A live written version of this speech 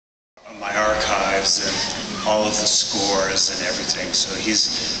my archives and all of the scores and everything. So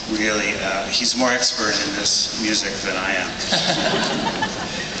he's really, he's more expert in this music than I am.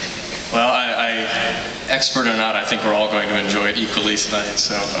 Well, expert or not, I think we're all going to enjoy it equally tonight.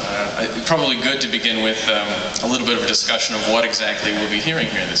 So probably good to begin with a little bit of a discussion of what exactly we'll be hearing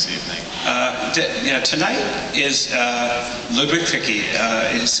here this evening. Tonight is Ludwig Ficki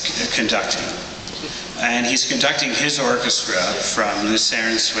is conducting. And he's conducting his orchestra from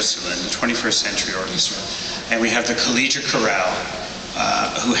Lucerne, Switzerland, the 21st Century Orchestra. And we have the Collegiate Chorale,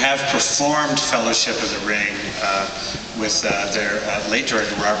 who have performed Fellowship of the Ring with their late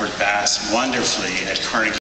director, Robert Bass, wonderfully at Carnegie.